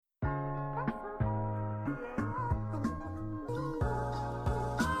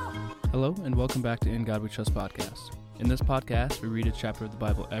Hello, and welcome back to In God We Trust podcast. In this podcast, we read a chapter of the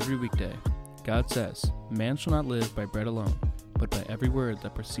Bible every weekday. God says, "Man shall not live by bread alone, but by every word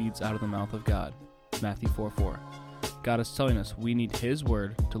that proceeds out of the mouth of God." Matthew 4:4. God is telling us we need His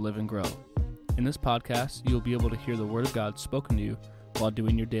word to live and grow. In this podcast, you'll be able to hear the word of God spoken to you while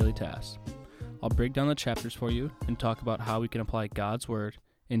doing your daily tasks. I'll break down the chapters for you and talk about how we can apply God's word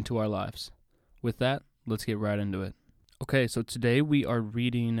into our lives. With that, let's get right into it. Okay, so today we are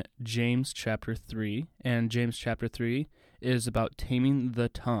reading James chapter 3, and James chapter 3 is about taming the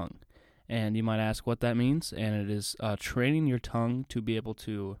tongue. And you might ask what that means, and it is training your tongue to be able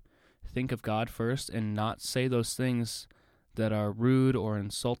to think of God first and not say those things that are rude or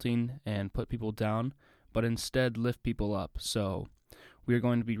insulting and put people down, but instead lift people up. So we are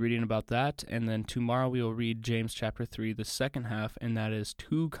going to be reading about that, and then tomorrow we will read James chapter 3, the second half, and that is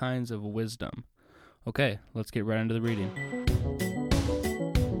 2 kinds of wisdom. Okay, let's get right into the reading.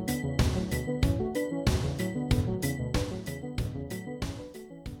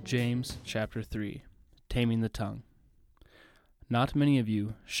 James chapter 3, Taming the Tongue. Not many of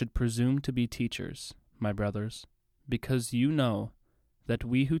you should presume to be teachers, my brothers, because you know that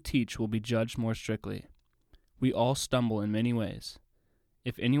we who teach will be judged more strictly. We all stumble in many ways.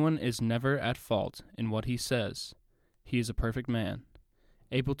 If anyone is never at fault in what he says, he is a perfect man,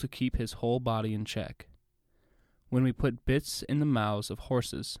 able to keep his whole body in check. When we put bits in the mouths of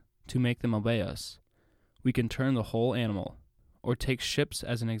horses to make them obey us, we can turn the whole animal, or take ships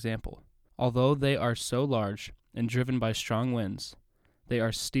as an example. Although they are so large and driven by strong winds, they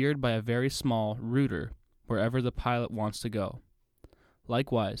are steered by a very small rudder wherever the pilot wants to go.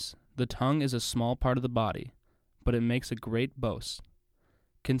 Likewise, the tongue is a small part of the body, but it makes a great boast.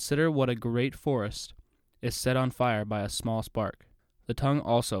 Consider what a great forest is set on fire by a small spark. The tongue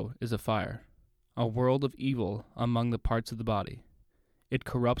also is a fire, a world of evil among the parts of the body. It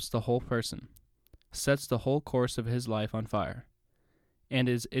corrupts the whole person, sets the whole course of his life on fire, and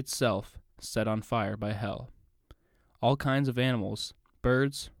is itself set on fire by hell. All kinds of animals,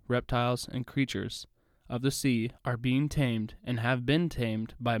 birds, reptiles, and creatures of the sea are being tamed and have been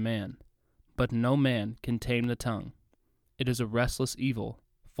tamed by man, but no man can tame the tongue. It is a restless evil,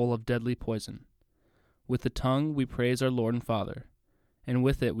 full of deadly poison. With the tongue we praise our Lord and Father, and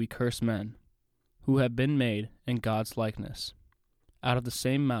with it we curse men, who have been made in God's likeness. Out of the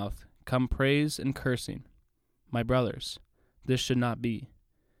same mouth come praise and cursing. My brothers, this should not be.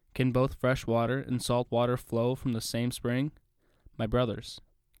 Can both fresh water and salt water flow from the same spring? My brothers,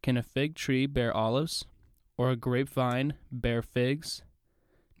 can a fig tree bear olives, or a grapevine bear figs?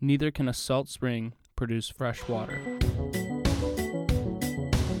 Neither can a salt spring produce fresh water.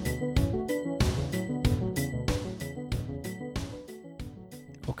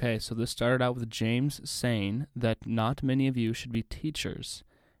 Okay, so this started out with James saying that not many of you should be teachers,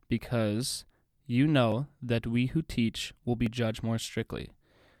 because you know that we who teach will be judged more strictly.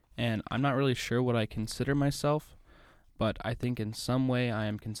 And I'm not really sure what I consider myself, but I think in some way I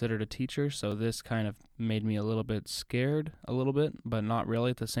am considered a teacher, so this kind of made me a little bit scared, but not really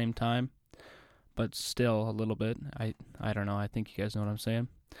at the same time, but still a little bit. I don't know, I think you guys know what I'm saying.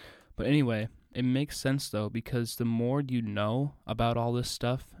 But anyway, it makes sense though, because the more you know about all this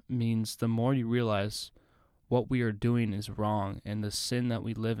stuff means the more you realize what we are doing is wrong and the sin that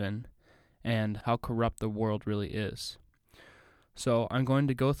we live in and how corrupt the world really is. So I'm going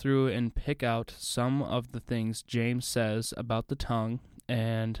to go through and pick out some of the things James says about the tongue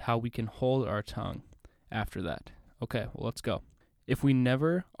and how we can hold our tongue after that. Okay, well, let's go. If we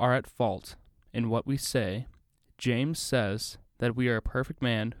never are at fault in what we say, James says that we are a perfect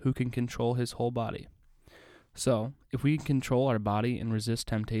man who can control his whole body. So, if we can control our body and resist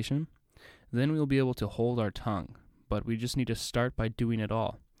temptation, then we will be able to hold our tongue, but we just need to start by doing it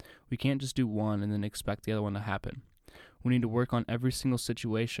all. We can't just do one and then expect the other one to happen. We need to work on every single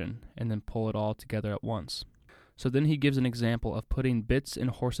situation and then pull it all together at once. So then he gives an example of putting bits in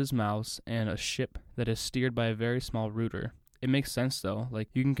horses' mouths and a ship that is steered by a very small rudder. It makes sense though, like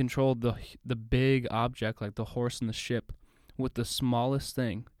you can control the big object like the horse and the ship with the smallest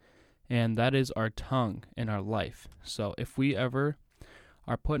thing, and that is our tongue in our life. So if we ever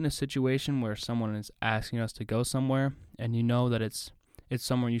are put in a situation where someone is asking us to go somewhere and you know that it's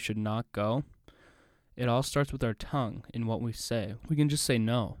somewhere you should not go, it all starts with our tongue in what we say. We can just say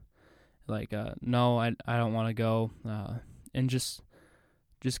no, like no, I don't want to go, and just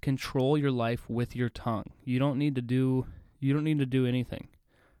control your life with your tongue. You don't need to do anything.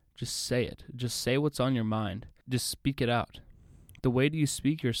 Just say it. Just say what's on your mind. Just speak it out. The way that you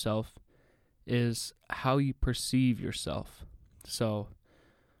speak yourself is how you perceive yourself. So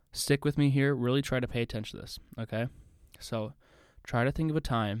stick with me here. Really try to pay attention to this, okay? So try to think of a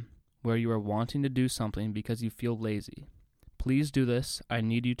time where you are wanting to do something because you feel lazy. Please do this. I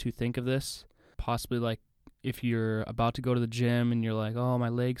need you to think of this. Possibly like if you're about to go to the gym and you're like, oh, my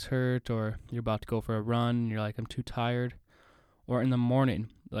legs hurt, or you're about to go for a run and you're like, I'm too tired. Or in the morning,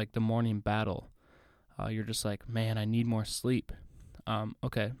 like the morning battle, you're just like, man, I need more sleep.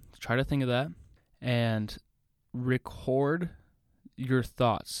 Okay, try to think of that and record your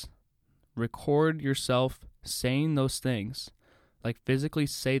thoughts. Record yourself saying those things, like physically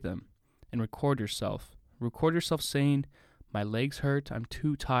say them and record yourself. Record yourself saying, my legs hurt, I'm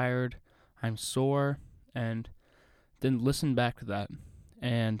too tired, I'm sore, and then listen back to that.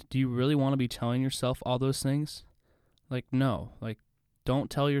 And do you really want to be telling yourself all those things? Like, no. Like, don't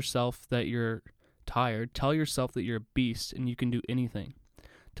tell yourself that you're tired. Tell yourself that you're a beast and you can do anything.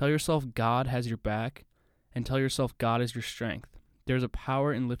 Tell yourself God has your back, and tell yourself God is your strength. There's a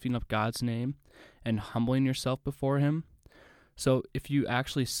power in lifting up God's name and humbling yourself before Him. So if you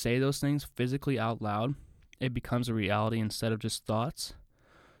actually say those things physically out loud, it becomes a reality instead of just thoughts.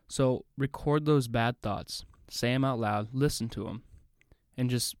 So record those bad thoughts, say them out loud, listen to them, and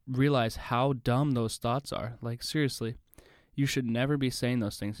just realize how dumb those thoughts are. Like, seriously, you should never be saying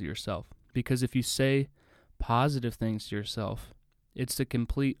those things to yourself, because if you say positive things to yourself, it's the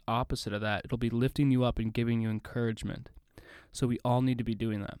complete opposite of that. It'll be lifting you up and giving you encouragement. So we all need to be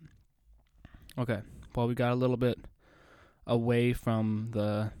doing that. Okay, well, we got a little bit away from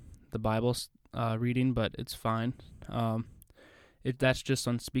the Bible reading, but it's fine. That's just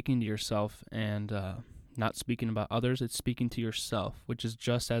on speaking to yourself and not speaking about others. It's speaking to yourself, which is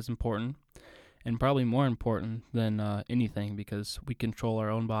just as important and probably more important than anything, because we control our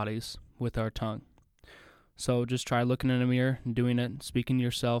own bodies with our tongue. So just try looking in a mirror and doing it, speaking to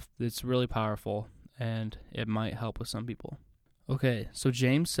yourself. It's really powerful, and it might help with some people. Okay, so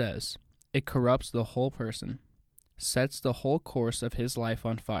James says, it corrupts the whole person, sets the whole course of his life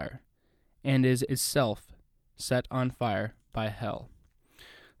on fire, and is itself set on fire by hell.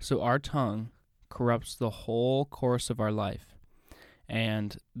 So our tongue corrupts the whole course of our life,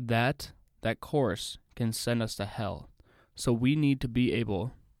 and that course can send us to hell. So we need to be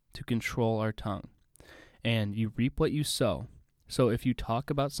able to control our tongue. And you reap what you sow. So if you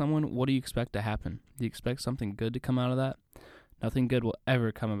talk about someone, what do you expect to happen? Do you expect something good to come out of that? Nothing good will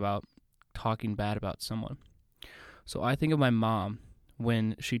ever come about talking bad about someone. So I think of my mom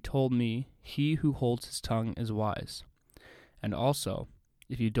when she told me, he who holds his tongue is wise. And also,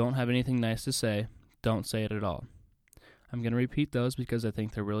 if you don't have anything nice to say, don't say it at all. I'm going to repeat those because I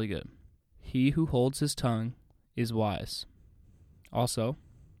think they're really good. He who holds his tongue is wise. Also,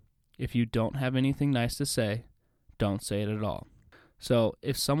 if you don't have anything nice to say, don't say it at all. So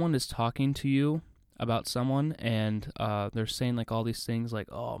if someone is talking to you about someone and they're saying like all these things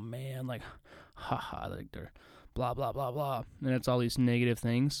like, oh man, like, haha, like they're blah, blah, blah, blah, and it's all these negative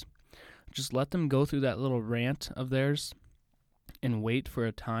things, just let them go through that little rant of theirs and wait for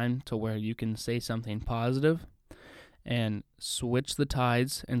a time to where you can say something positive and switch the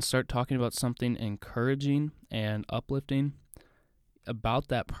tides and start talking about something encouraging and uplifting about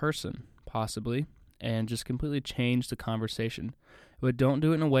that person, possibly, and just completely change the conversation. But don't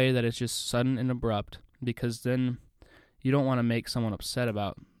do it in a way that is just sudden and abrupt, because then you don't want to make someone upset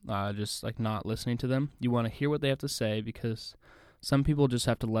about just like not listening to them. You want to hear what they have to say, because some people just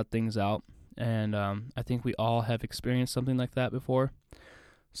have to let things out, and I think we all have experienced something like that before.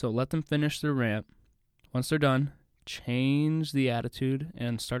 So let them finish their rant. Once they're done, change the attitude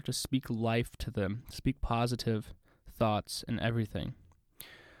and start to speak life to them. Speak positive thoughts and everything.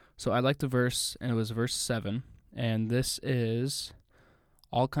 So I like the verse, and it was verse 7, and this is,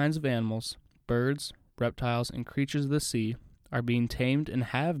 all kinds of animals, birds, reptiles, and creatures of the sea are being tamed and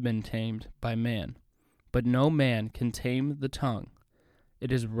have been tamed by man. But no man can tame the tongue.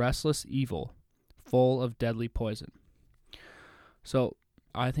 It is restless evil, full of deadly poison. So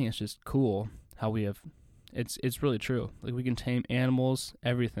I think it's just cool how we have, it's really true. Like, we can tame animals,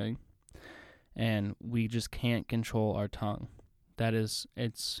 everything, and we just can't control our tongue.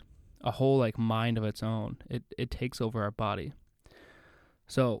 It's a whole like mind of its own. It takes over our body.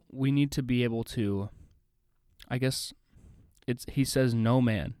 So we need to be able to, I guess he says no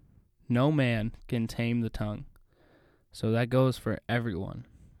man can tame the tongue. So that goes for everyone.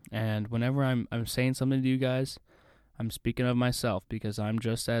 And whenever I'm saying something to you guys, I'm speaking of myself, because I'm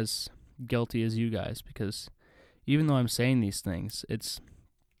just as guilty as you guys, because even though I'm saying these things, it's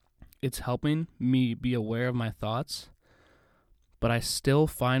helping me be aware of my thoughts, but I still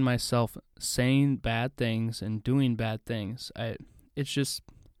find myself saying bad things and doing bad things. I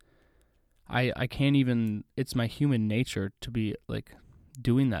can't even, it's my human nature to be like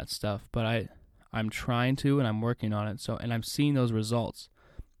doing that stuff, but I'm trying to, and I'm working on it. So, and I'm seeing those results.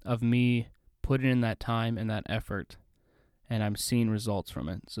 of me putting in that time and that effort, and I'm seeing results from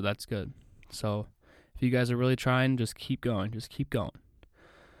it. So that's good. So if you guys are really trying, just keep going. Just keep going.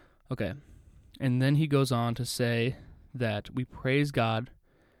 Okay. And then he goes on to say that we praise God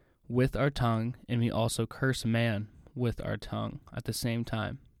with our tongue, and we also curse man with our tongue at the same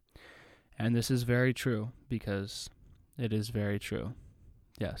time. And this is very true, because it is very true.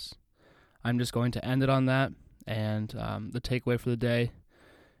 Yes. I'm just going to end it on that, and the takeaway for the day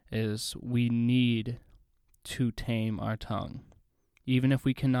is we need to tame our tongue. Even if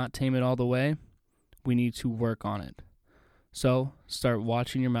we cannot tame it all the way, we need to work on it. So start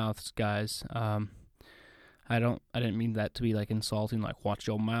watching your mouths, guys. I didn't mean that to be like insulting, like watch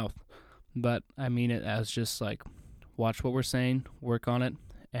your mouth, but I mean it as just like watch what we're saying, work on it,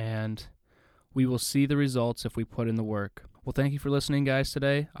 and we will see the results if we put in the work. Well, thank you for listening, guys,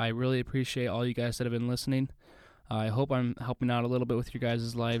 today. I really appreciate all you guys that have been listening. I hope I'm helping out a little bit with your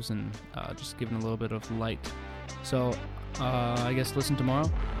guys' lives and just giving a little bit of light. So I guess listen tomorrow,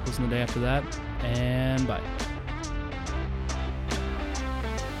 listen the day after that, and bye.